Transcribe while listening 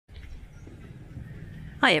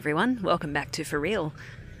Hi everyone, welcome back to For Real.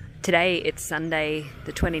 Today it's Sunday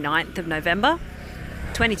the 29th of November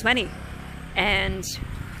 2020 and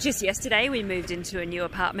just yesterday we moved into a new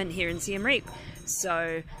apartment here in Siem Reap.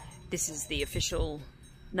 So this is the official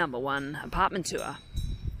 #1 apartment tour.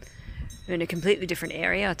 We're in a completely different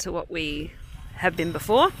area to what we have been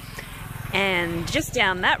before, and just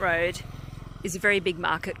down that road is a very big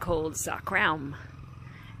market called Psar Kraoum,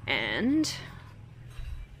 and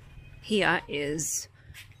here is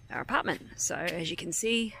our apartment. So as you can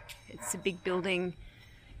see, it's a big building.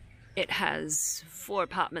 It has 4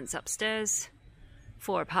 apartments upstairs,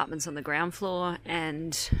 4 apartments on the ground floor,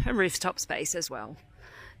 and a rooftop space as well.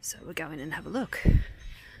 So we'll go in and have a look.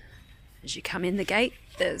 As you come in the gate,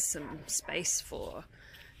 there's some space for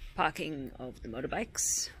parking of the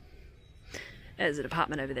motorbikes. There's an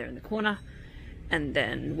apartment over there in the corner, and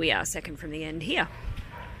then we are second from the end here.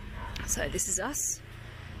 So this is us,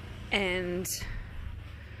 and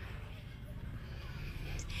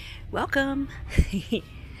welcome.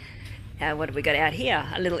 Now what have we got out here?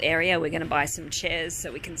 A little area. We're going to buy some chairs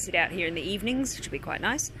so we can sit out here in the evenings, which will be quite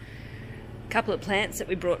nice. A couple of plants that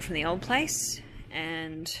we brought from the old place,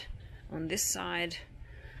 and on this side,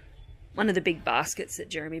 one of the big baskets that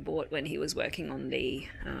Jeremy bought when he was working on the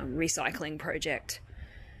recycling project.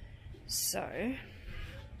 So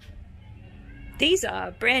these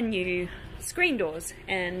are brand new screen doors,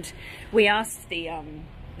 and we asked the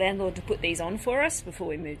landlord to put these on for us before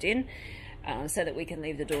we moved in, so that we can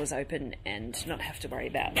leave the doors open and not have to worry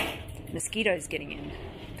about mosquitoes getting in.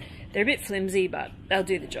 They're a bit flimsy, but they'll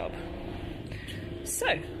do the job.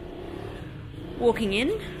 So walking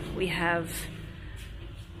in, we have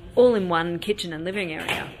all-in-one kitchen and living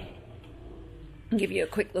area. I'll give you a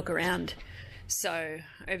quick look around. So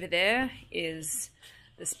over there is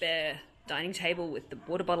the spare dining table with the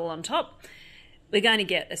water bottle on top. We're going to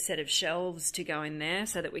get a set of shelves to go in there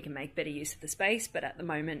so that we can make better use of the space, but at the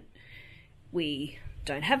moment we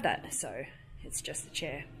don't have that, so it's just the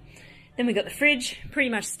chair. Then we got the fridge, pretty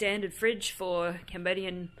much standard fridge for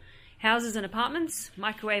Cambodian houses and apartments.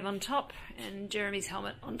 Microwave on top, and Jeremy's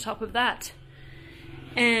helmet on top of that.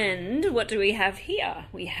 And what do we have here?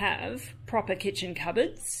 We have proper kitchen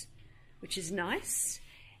cupboards, which is nice,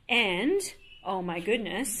 and oh my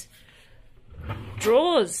goodness,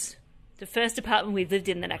 drawers. The first apartment we've lived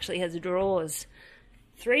in that actually has drawers.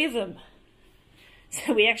 3 of them.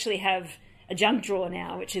 So we actually have a junk drawer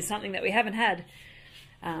now, which is something that we haven't had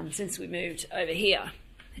since we moved over here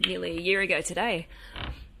nearly a year ago today.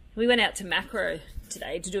 We went out to MAKARA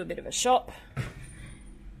today to do a bit of a shop,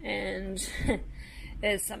 and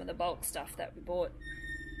there's some of the bulk stuff that we bought,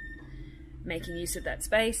 making use of that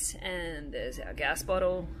space. And there's our gas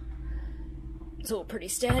bottle. It's all pretty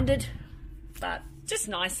standard, but just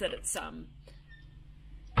nice that it's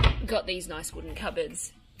got these nice wooden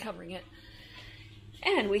cupboards covering it.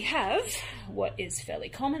 And we have what is fairly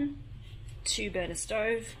common, 2-burner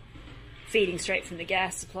stove, feeding straight from the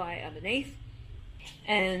gas supply underneath.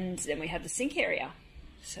 And then we have the sink area.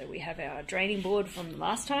 So we have our draining board from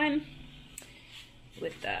last time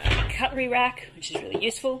with the cutlery rack, which is really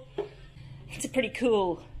useful. It's a pretty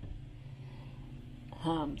cool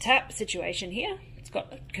tap situation here. It's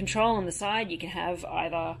got a control on the side. You can have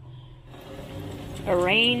either a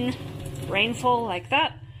rainfall like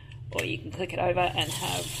that, or you can click it over and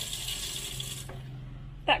have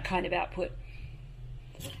that kind of output.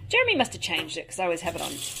 Jeremy must have changed it because I always have it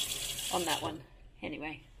on that one.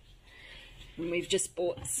 Anyway, and we've just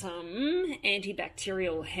bought some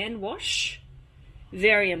antibacterial hand wash.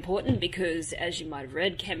 Very important because, as you might have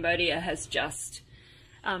read, Cambodia has just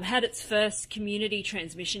had its first community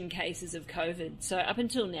transmission cases of COVID. So up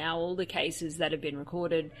until now, all the cases that have been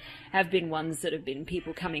recorded have been ones that have been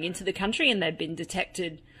people coming into the country, and they've been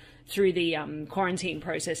detected through the quarantine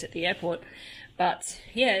process at the airport. But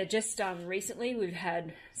yeah, just recently we've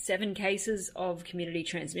had 7 cases of community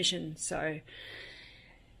transmission. So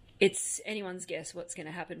it's anyone's guess what's going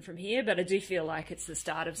to happen from here, but I do feel like it's the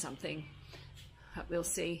start of something. But we'll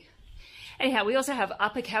see. Anyhow, we also have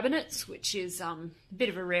upper cabinets, which is a bit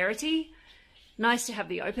of a rarity. Nice to have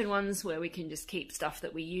the open ones where we can just keep stuff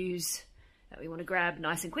that we use, that we want to grab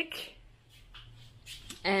nice and quick.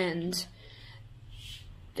 And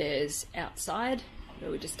there's outside, where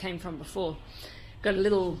we just came from before. Got a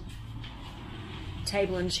little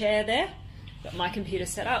table and chair there. Got my computer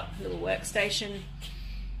set up, little workstation.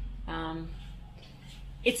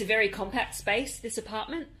 It's a very compact space, this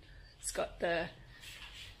apartment. It's got the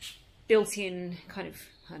built-in kind of,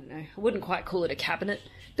 I don't know, I wouldn't quite call it a cabinet,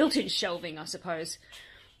 built-in shelving, I suppose,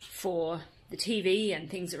 for the TV and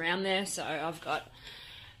things around there. So I've got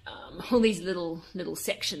all these little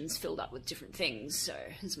sections filled up with different things. So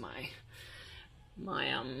here's my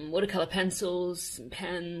watercolor pencils, some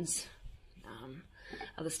pens,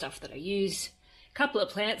 other stuff that I use. A couple of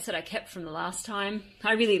plants that I kept from the last time.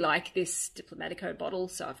 I really like this Diplomatico bottle,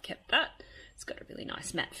 so I've kept that. It's got a really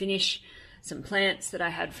nice matte finish. Some plants that I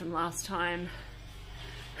had from last time.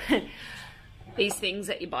 These things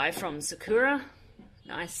that you buy from Sakura.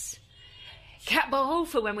 Nice cat bowl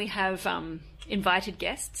for when we have invited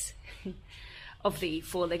guests of the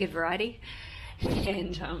four-legged variety.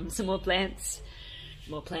 And some more plants.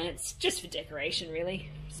 More plants, just for decoration really.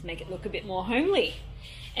 Just make it look a bit more homely.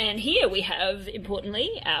 And here we have,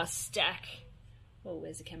 importantly, our stack. Oh,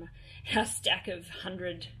 where's the camera? Our stack of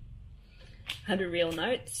 100 real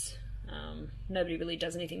notes. Nobody really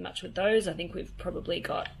does anything much with those. I think we've probably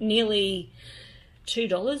got nearly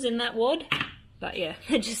 $2 in that wad. But yeah,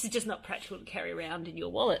 it's just not practical to carry around in your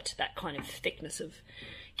wallet, that kind of thickness of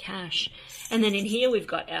cash. And then in here we've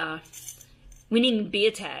got our winning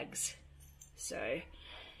beer tags. So,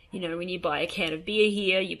 you know, when you buy a can of beer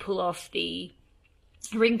here, you pull off the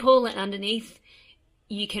ring pull, and underneath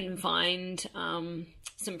you can find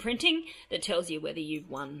some printing that tells you whether you've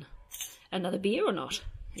won another beer or not,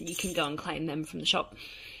 and you can go and claim them from the shop.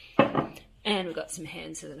 And we've got some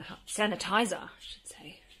hand sanitizer, I should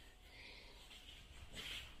say.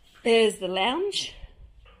 There's the lounge.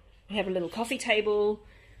 We have a little coffee table,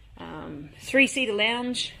 3-seater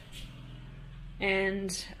lounge,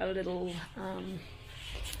 and a little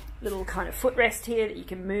kind of footrest here that you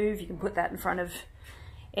can move. You can put that in front of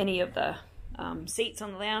any of the seats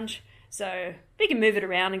on the lounge, so we can move it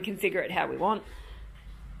around and configure it how we want.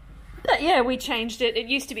 But yeah, we changed it. It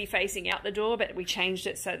used to be facing out the door, but we changed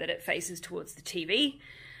it so that it faces towards the TV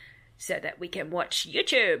so that we can watch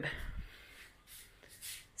YouTube.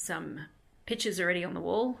 Some pictures already on the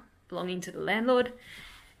wall belonging to the landlord,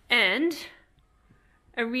 and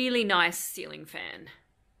a really nice ceiling fan.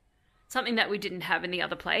 Something that we didn't have in the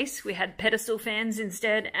other place. We had pedestal fans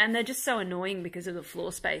instead, and they're just so annoying because of the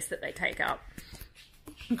floor space that they take up.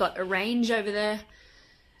 We've got a range over there.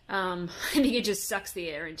 I think it just sucks the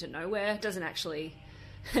air into nowhere. It doesn't actually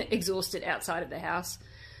exhaust it outside of the house.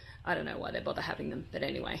 I don't know why they bother having them, but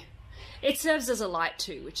anyway. It serves as a light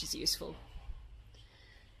too, which is useful.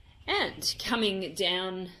 And coming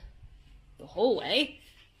down the hallway,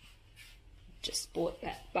 just bought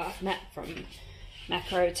that bath mat from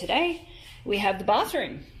MAKARA today, we have the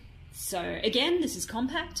bathroom. So again, this is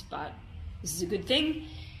compact, but this is a good thing.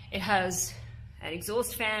 It has an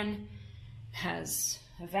exhaust fan, has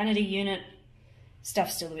a vanity unit.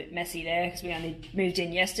 Stuff's still a bit messy there because we only moved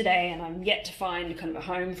in yesterday, and I'm yet to find kind of a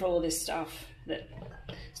home for all this stuff that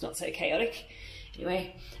it's not so chaotic.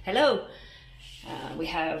 Anyway, hello. We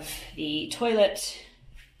have the toilet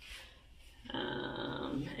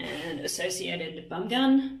and associated bum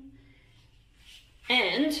gun.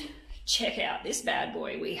 And check out this bad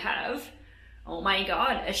boy. We have, oh my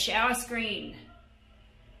God, a shower screen.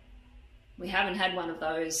 We haven't had one of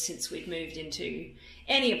those since we've moved into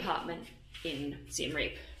any apartment in Siem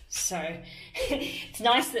Reap. So it's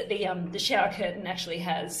nice that the shower curtain actually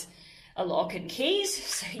has a lock and keys,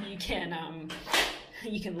 so you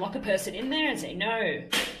can lock a person in there and say, no,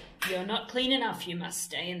 you're not clean enough, you must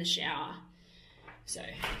stay in the shower. So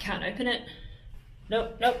you can't open it.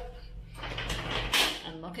 Nope, nope.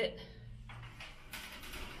 Unlock it.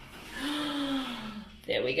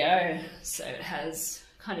 There we go. So it has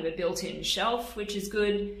kind of a built-in shelf, which is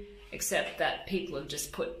good, except that people have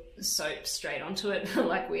just put soap straight onto it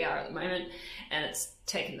like we are at the moment, and it's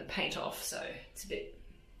taken the paint off, so it's a bit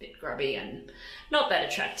grubby and not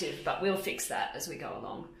that attractive, but we'll fix that as we go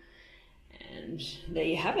along. And there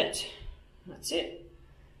you have it. That's it.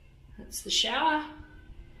 That's the shower.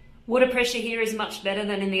 Water pressure here is much better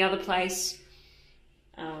than in the other place.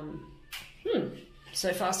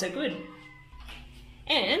 So far so good.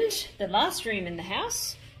 And the last room in the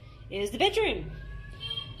house is the bedroom.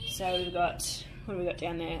 So we've got, what have we got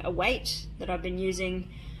down there? A weight that I've been using,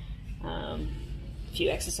 a few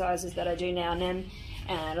exercises that I do now and then,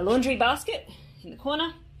 and a laundry basket in the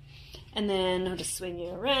corner. And then I'll just swing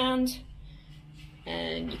you around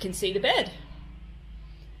and you can see the bed.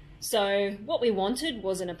 So what we wanted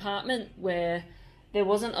was an apartment where there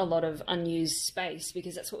wasn't a lot of unused space,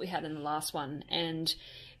 because that's what we had in the last one. And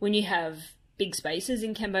when you have big spaces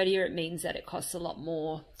in Cambodia, it means that it costs a lot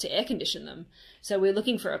more to air condition them. So we're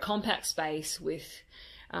looking for a compact space with,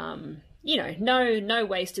 you know, no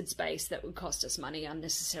wasted space that would cost us money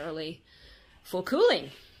unnecessarily for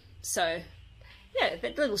cooling. So yeah,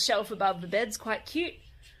 that little shelf above the bed's quite cute.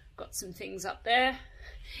 Got some things up there.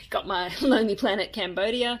 Got my Lonely Planet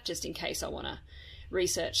Cambodia, just in case I want to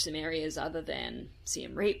research some areas other than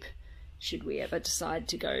Siem Reap, should we ever decide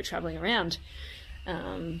to go travelling around.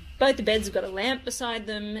 Both the beds have got a lamp beside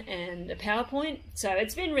them and a PowerPoint, so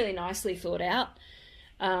it's been really nicely thought out.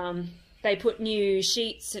 They put new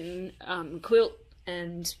sheets and quilt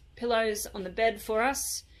and pillows on the bed for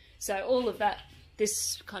us, so all of that,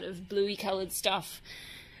 this kind of bluey coloured stuff,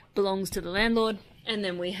 belongs to the landlord, and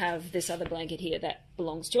then we have this other blanket here that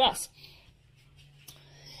belongs to us.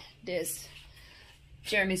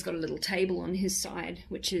 Jeremy's got a little table on his side,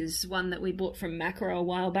 which is one that we bought from MAKARA a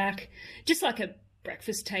while back. Just like a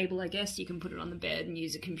breakfast table, I guess. You can put it on the bed and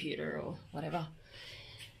use a computer or whatever.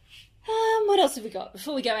 What else have we got?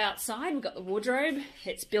 Before we go outside, we've got the wardrobe.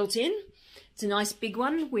 It's built in. It's a nice big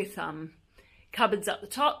one with cupboards at the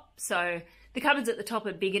top. So the cupboards at the top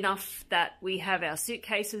are big enough that we have our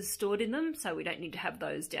suitcases stored in them, so we don't need to have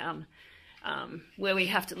those down where we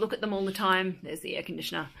have to look at them all the time. There's the air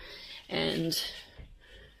conditioner. And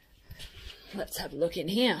let's have a look in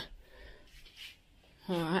here.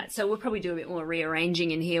 All right, so we'll probably do a bit more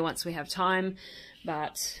rearranging in here once we have time,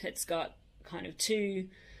 but it's got kind of 2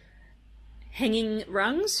 hanging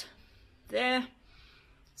rungs there.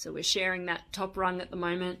 So we're sharing that top rung at the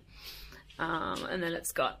moment. And then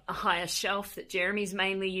it's got a higher shelf that Jeremy's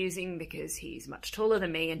mainly using because he's much taller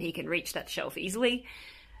than me and he can reach that shelf easily.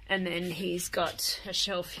 And then he's got a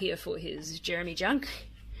shelf here for his Jeremy junk,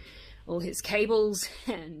 all his cables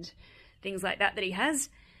and things like that he has.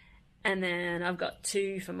 And then I've got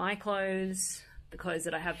 2 for my clothes, the clothes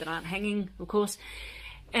that I have that aren't hanging, of course.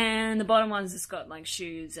 And the bottom one's just got like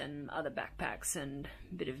shoes and other backpacks and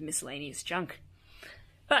a bit of miscellaneous junk.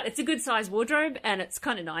 But it's a good size wardrobe and it's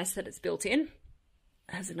kind of nice that it's built in.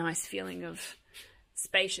 It has a nice feeling of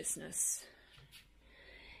spaciousness.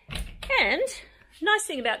 And nice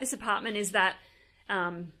thing about this apartment is that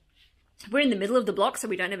we're in the middle of the block, so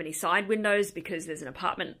we don't have any side windows because there's an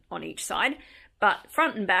apartment on each side. But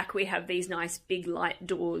front and back, we have these nice big light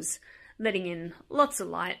doors letting in lots of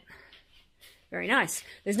light. Very nice.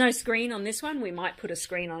 There's no screen on this one. We might put a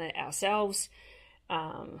screen on it ourselves.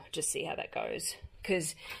 Just see how that goes.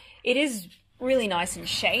 Because it is really nice and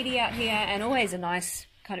shady out here and always a nice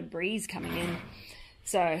kind of breeze coming in.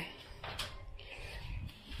 So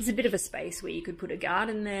there's a bit of a space where you could put a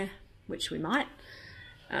garden there, which we might.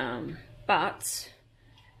 But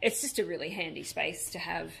it's just a really handy space to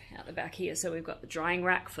have out the back here. So we've got the drying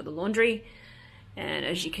rack for the laundry. And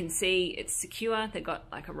as you can see, it's secure. They've got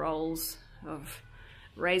like a rolls of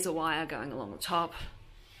razor wire going along the top.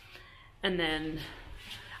 And then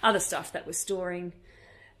other stuff that we're storing.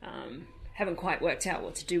 Haven't quite worked out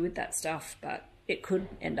what to do with that stuff, but it could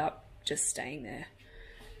end up just staying there.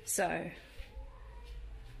 So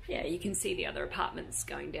yeah, you can see the other apartments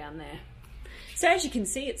going down there. So as you can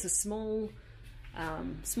see, it's a small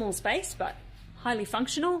space, but highly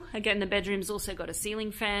functional. Again, the bedroom's also got a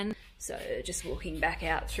ceiling fan. So just walking back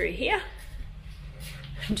out through here,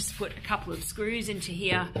 and just put a couple of screws into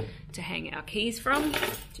here to hang our keys from,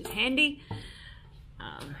 which is handy.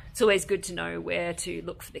 It's always good to know where to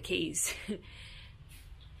look for the keys.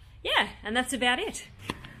 Yeah, and that's about it.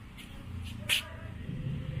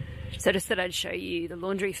 So I just thought I'd show you the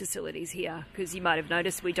laundry facilities here, because you might have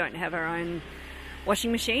noticed we don't have our own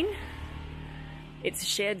washing machine. It's a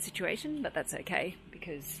shared situation, but that's okay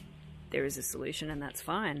because there is a solution and that's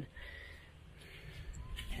fine.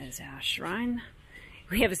 There's our shrine.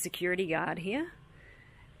 We have a security guard here,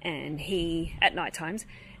 and he, at night times,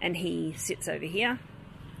 and he sits over here,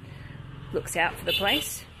 looks out for the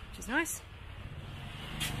place, which is nice.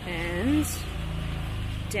 And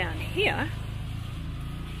down here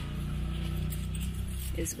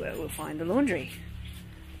is where we'll find the laundry.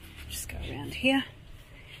 Just go around here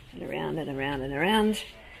and around and around and around,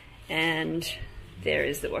 and there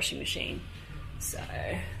is the washing machine. So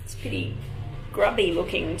it's a pretty grubby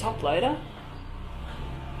looking top loader,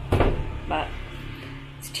 but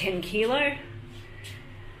it's 10 kilo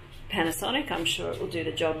Panasonic. I'm sure it will do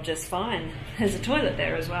the job just fine. There's a toilet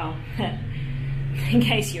there as well in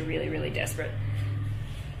case you're really, really desperate.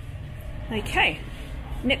 Okay,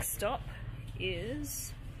 next stop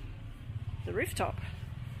is the rooftop.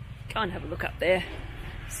 Go and have a look up there,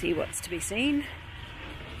 see what's to be seen.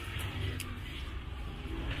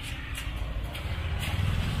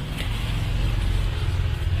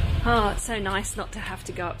 Oh, it's so nice not to have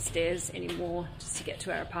to go upstairs anymore just to get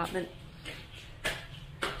to our apartment.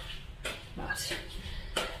 But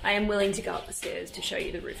I am willing to go up the stairs to show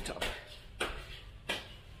you the rooftop.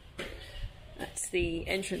 That's the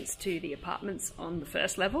entrance to the apartments on the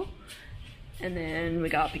first level. And then we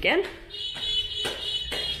go up again.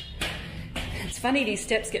 It's funny, these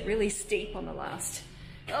steps get really steep on the last.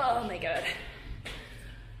 Oh my God.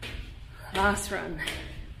 fast run.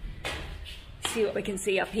 See what we can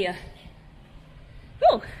see up here.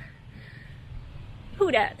 Oh,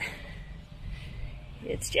 who dat?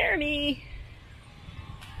 It's Jeremy.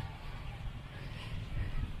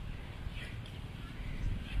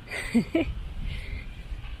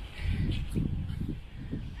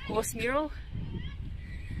 Horse mural.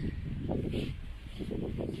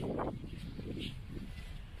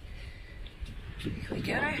 Here we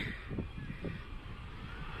go.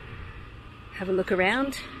 Have a look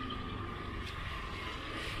around.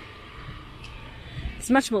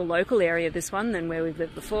 It's a much more local area, this one, than where we've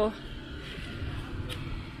lived before.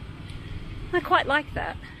 I quite like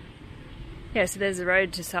that. Yeah, so there's the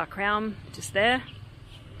road to Psar Kraoum, just there.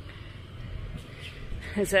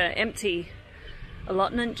 There's an empty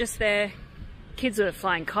allotment just there. Kids were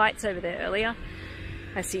flying kites over there earlier.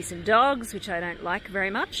 I see some dogs, which I don't like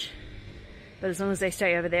very much. But as long as they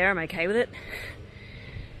stay over there, I'm okay with it.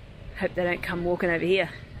 Hope they don't come walking over here.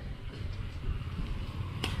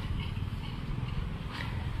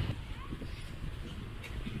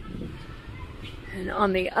 And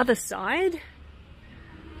on the other side,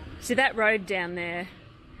 so that road down there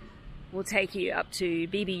will take you up to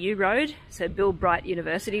BBU Road, so Bill Bright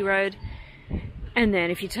University Road. And then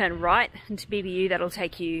if you turn right into BBU, that'll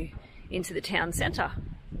take you into the town centre.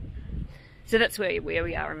 So that's where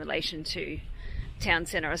we are in relation to town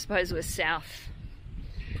centre. I suppose we're south,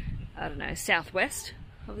 I don't know, southwest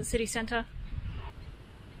of the city centre.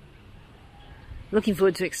 Looking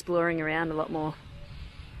forward to exploring around a lot more,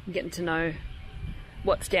 getting to know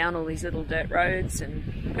what's down all these little dirt roads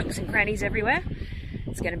and nooks and crannies everywhere.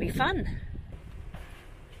 It's going to be fun.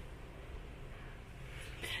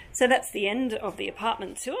 So that's the end of the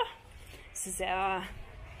apartment tour. This is our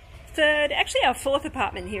fourth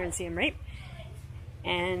apartment here in Siem Reap.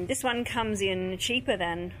 And this one comes in cheaper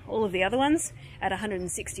than all of the other ones at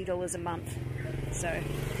 $160 a month. So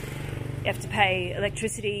you have to pay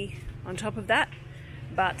electricity on top of that,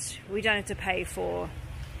 but we don't have to pay for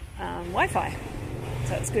Wi-Fi.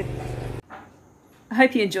 So it's good. I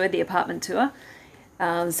hope you enjoyed the apartment tour.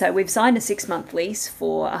 So we've signed a 6-month lease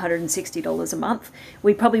for $160 a month.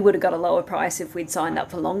 We probably would have got a lower price if we'd signed up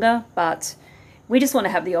for longer, but we just want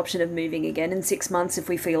to have the option of moving again in 6 months if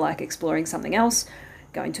we feel like exploring something else,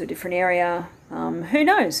 going to a different area, who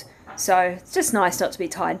knows? So it's just nice not to be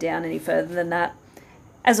tied down any further than that.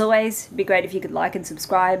 As always, it'd be great if you could like and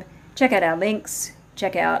subscribe. Check out our links.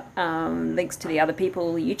 Check out links to the other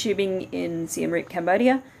people YouTubing in Siem Reap,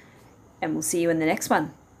 Cambodia. And we'll see you in the next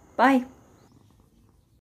one. Bye.